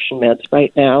prescription meds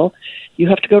right now, you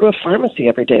have to go to a pharmacy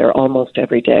every day or almost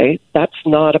every day. That's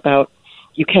not about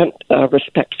You can't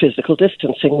respect physical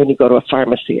distancing when you go to a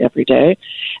pharmacy every day.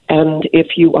 And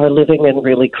if you are living in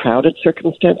really crowded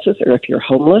circumstances, or if you're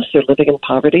homeless or living in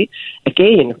poverty,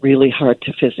 again, really hard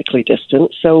to physically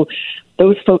distance. So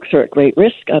those folks are at great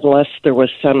risk unless there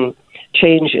was some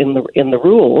change in the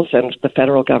rules, and the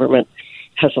federal government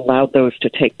has allowed those to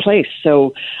take place.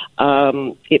 So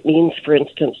it means, for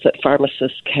instance, that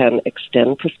pharmacists can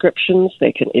extend prescriptions.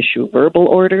 They can issue verbal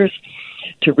orders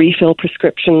to refill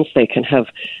prescriptions. They can have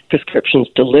prescriptions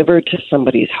delivered to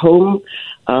somebody's home.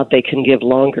 They can give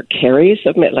longer carries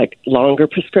of like longer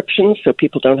prescriptions, so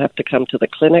people don't have to come to the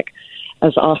clinic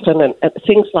as often, and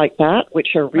things like that,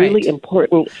 which are really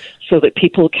important so that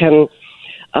people can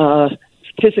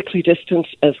physically distance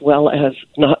as well as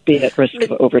not be at risk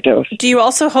of overdose. Do you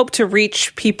also hope to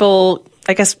reach people,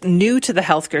 I guess, new to the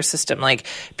healthcare system, like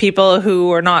people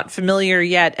who are not familiar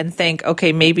yet and think,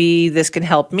 okay, maybe this can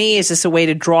help me? Is this a way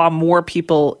to draw more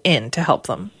people in to help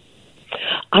them?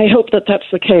 I hope that that's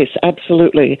the case.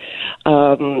 Absolutely.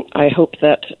 I hope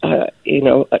that,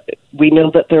 we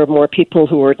know that there are more people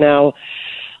who are now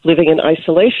living in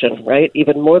isolation, right,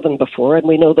 even more than before. And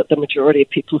we know that the majority of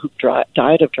people who've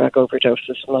died of drug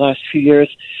overdoses in the last few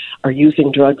years are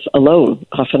using drugs alone,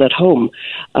 often at home.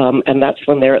 And that's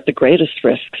when they're at the greatest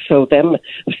risk. So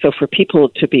for people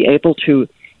to be able to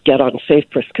get on safe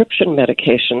prescription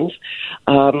medications,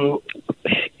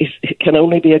 it can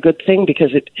only be a good thing,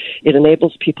 because it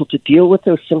enables people to deal with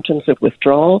those symptoms of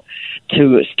withdrawal,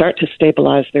 to start to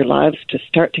stabilize their lives, to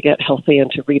start to get healthy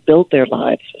and to rebuild their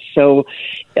lives. So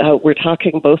we're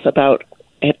talking both about,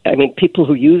 people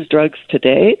who use drugs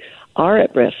today are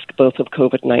at risk both of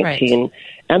COVID-19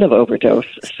 and of overdose.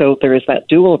 So there is that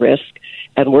dual risk,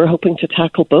 and we're hoping to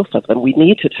tackle both of them. We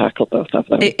need to tackle both of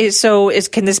them.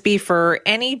 Can this be for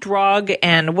any drug,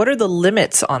 and what are the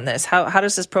limits on this? How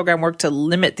does this program work to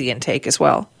limit the intake as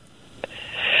well?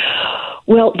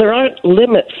 Well, there aren't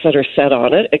limits that are set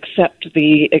on it, except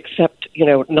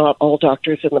not all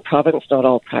doctors in the province, not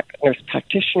all nurse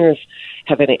practitioners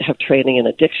have training in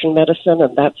addiction medicine,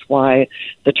 and that's why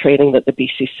the training that the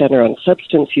BC Centre on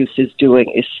Substance Use is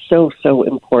doing is so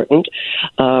important,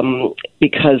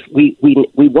 because we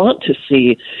want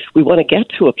to get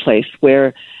to a place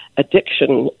where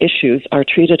addiction issues are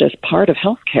treated as part of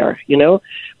healthcare.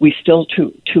 We still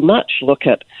too much look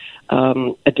at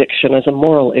addiction as a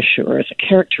moral issue or as a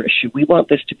character issue. We want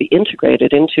this to be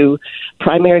integrated into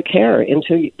primary care,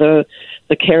 into the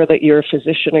care that your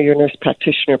physician or your nurse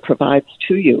practitioner provides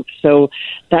to you. So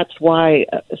that's why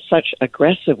such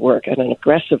aggressive work and an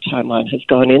aggressive timeline has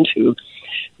gone into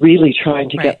really trying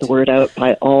to get the word out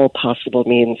by all possible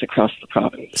means across the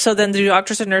province. So then the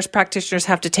doctors and nurse practitioners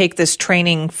have to take this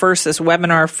training first, this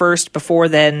webinar first, before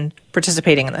then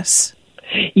participating in this?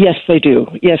 Yes, they do.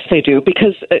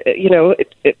 Because,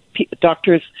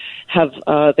 doctors have,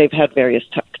 they've had various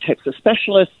types of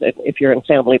specialists. If you're in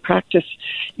family practice,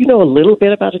 you know a little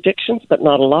bit about addictions, but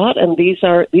not a lot. And these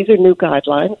are new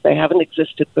guidelines. They haven't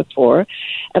existed before.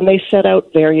 And they set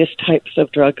out various types of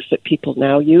drugs that people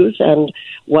now use and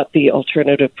what the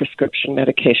alternative prescription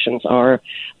medications are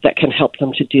that can help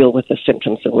them to deal with the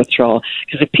symptoms of withdrawal.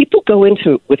 Because if people go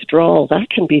into withdrawal, that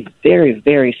can be very,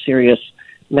 very serious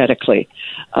medically,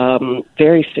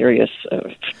 very serious,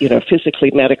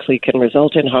 physically, medically, can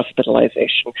result in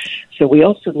hospitalization. So we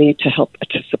also need to help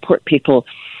to support people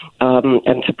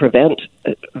and to prevent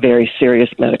very serious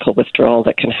medical withdrawal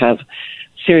that can have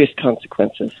serious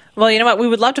consequences. Well, you know what? We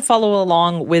would love to follow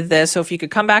along with this. So if you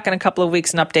could come back in a couple of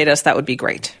weeks and update us, that would be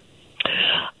great.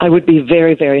 I would be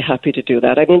very, very happy to do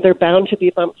that. I mean, there are bound to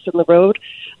be bumps in the road.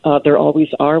 There always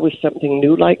are with something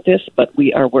new like this, but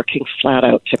we are working flat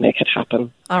out to make it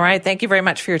happen. All right. Thank you very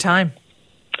much for your time.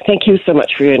 Thank you so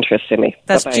much for your interest in me.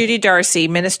 That's Bye-bye. Judy Darcy,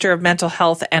 Minister of Mental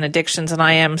Health and Addictions, and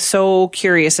I am so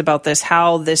curious about this,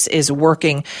 how this is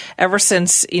working. Ever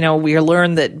since, we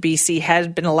learned that BC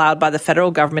had been allowed by the federal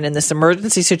government in this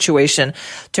emergency situation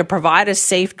to provide a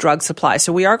safe drug supply.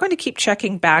 So we are going to keep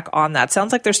checking back on that.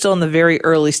 Sounds like they're still in the very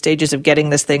early stages of getting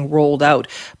this thing rolled out,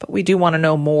 but we do want to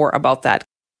know more about that.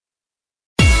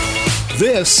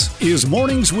 This is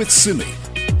Mornings with Simi.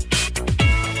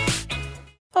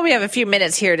 Well, we have a few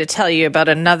minutes here to tell you about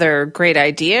another great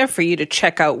idea for you to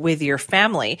check out with your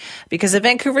family, because the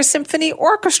Vancouver Symphony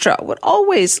Orchestra would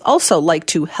always also like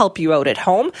to help you out at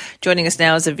home. Joining us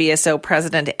now is the VSO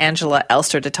President, Angela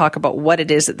Elster, to talk about what it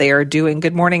is that they are doing.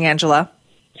 Good morning, Angela.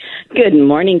 Good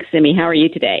morning, Simi. How are you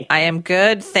today? I am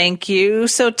good, thank you.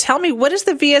 So tell me, what has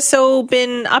the VSO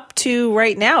been up to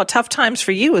right now? Tough times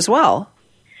for you as well.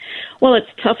 Well, it's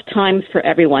tough times for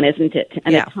everyone, isn't it?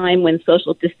 And a time when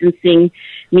social distancing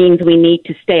means we need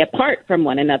to stay apart from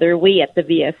one another. We at the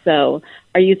VSO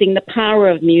are using the power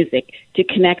of music to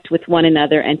connect with one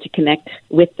another and to connect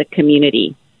with the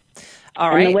community.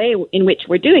 All right. And the way in which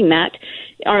we're doing that,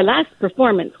 our last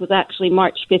performance was actually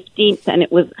March 15th, and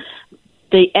it was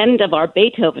the end of our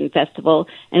Beethoven Festival,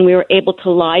 and we were able to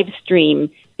live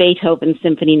stream Beethoven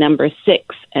Symphony No.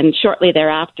 6, and shortly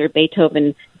thereafter,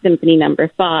 Beethoven Symphony No.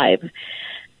 5.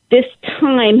 This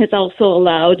time has also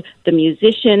allowed the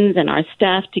musicians and our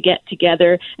staff to get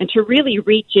together and to really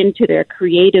reach into their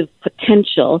creative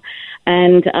potential.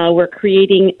 And we're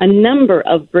creating a number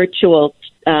of virtual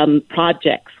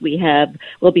projects.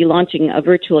 We'll be launching a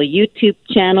virtual YouTube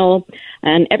channel,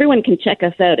 and everyone can check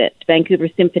us out at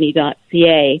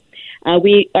vancouversymphony.ca.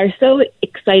 We are so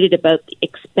excited about the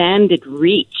expanded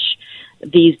reach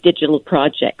these digital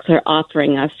projects are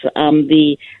offering us.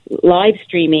 The live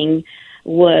streaming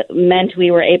meant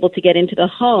we were able to get into the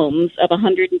homes of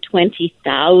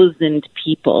 120,000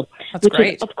 people, which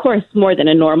great. Is, of course, more than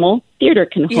a normal theater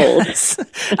can hold. Yes.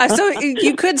 So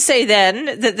you could say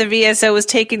then that the VSO is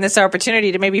taking this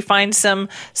opportunity to maybe find some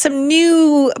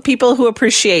new people who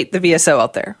appreciate the VSO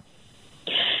out there.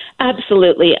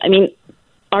 Absolutely. I mean,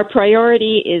 our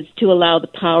priority is to allow the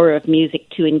power of music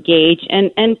to engage.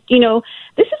 And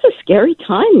this is a scary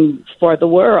time for the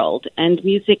world. And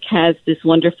music has this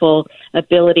wonderful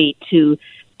ability to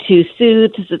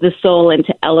soothe the soul and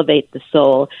to elevate the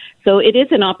soul. So it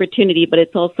is an opportunity, but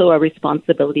it's also a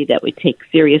responsibility that we take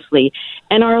seriously.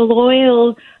 And our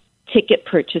loyal ticket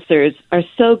purchasers are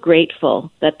so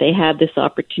grateful that they have this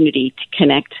opportunity to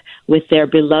connect with their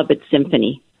beloved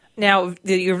symphony. Now,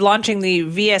 you're launching the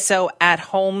VSO at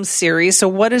Home series. So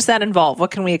what does that involve? What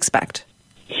can we expect?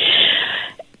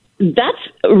 That's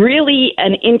really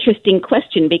an interesting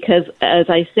question because, as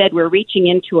I said, we're reaching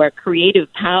into our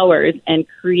creative powers and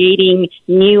creating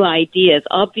new ideas.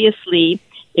 Obviously,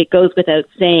 it goes without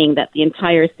saying that the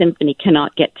entire symphony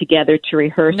cannot get together to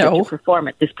rehearse or to perform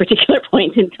at this particular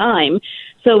point in time.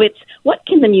 So it's what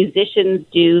can the musicians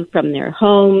do from their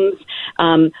homes?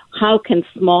 How can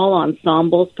small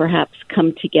ensembles perhaps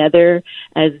come together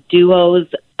as duos,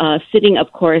 sitting,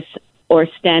 of course, or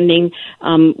standing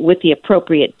with the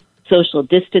appropriate social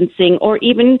distancing, or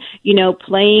even,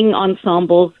 playing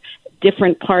ensembles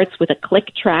different parts with a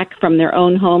click track from their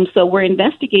own home. So we're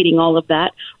investigating all of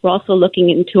that. We're also looking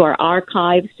into our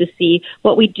archives to see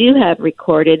what we do have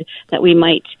recorded that we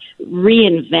might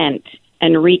reinvent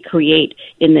and recreate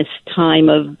in this time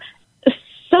of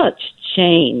such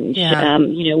change. Yeah.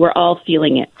 We're all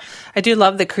feeling it. I do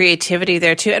love the creativity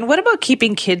there, too. And what about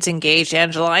keeping kids engaged,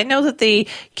 Angela? I know that the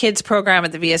kids program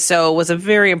at the VSO was a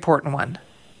very important one.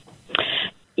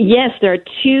 Yes, there are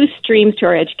two streams to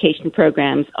our education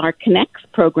programs. Our Connects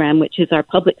program, which is our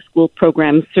public school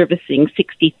program servicing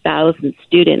 60,000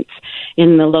 students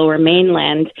in the Lower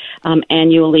Mainland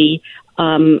annually,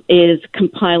 is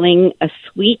compiling a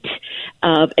suite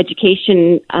of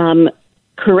education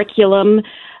curriculum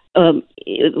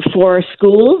for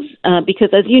schools, because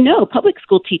as you know, public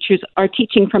school teachers are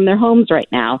teaching from their homes right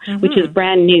now, which is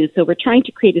brand new. So we're trying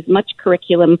to create as much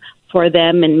curriculum for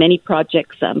them and many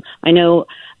projects. I know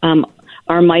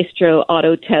our maestro,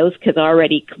 Otto Tausk, has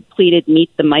already completed Meet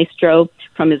the Maestro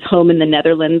from his home in the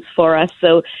Netherlands for us.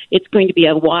 So it's going to be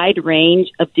a wide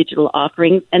range of digital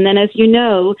offerings. And then, as you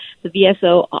know, the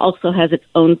VSO also has its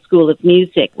own school of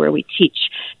music where we teach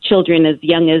children as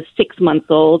young as 6 months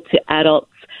old to adults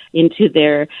into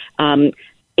their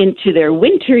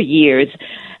winter years.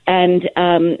 And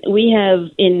we have,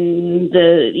 in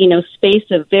the space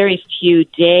of very few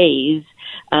days,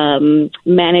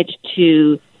 managed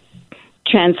to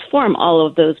transform all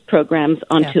of those programs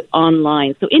onto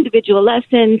online. So individual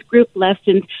lessons, group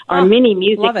lessons, our mini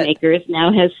music makers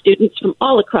now has students from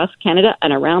all across Canada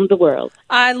and around the world.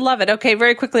 I love it. Okay,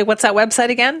 very quickly, what's that website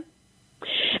again?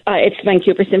 It's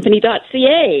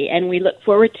VancouverSymphony.ca, and we look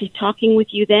forward to talking with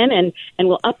you then, and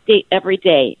we'll update every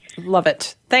day. Love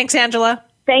it. Thanks, Angela.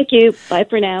 Thank you. Bye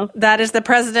for now. That is the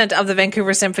president of the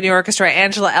Vancouver Symphony Orchestra,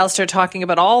 Angela Elster, talking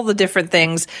about all the different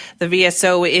things the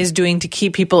VSO is doing to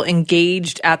keep people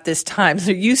engaged at this time.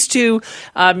 They're used to,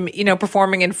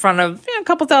 performing in front of a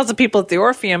couple thousand people at the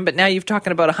Orpheum, but now you're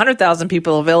talking about 100,000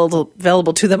 people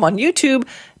available to them on YouTube.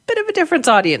 Bit of a different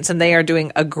audience, and they are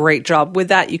doing a great job with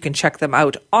that. You can check them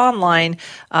out online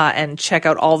and check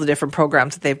out all the different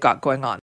programs that they've got going on.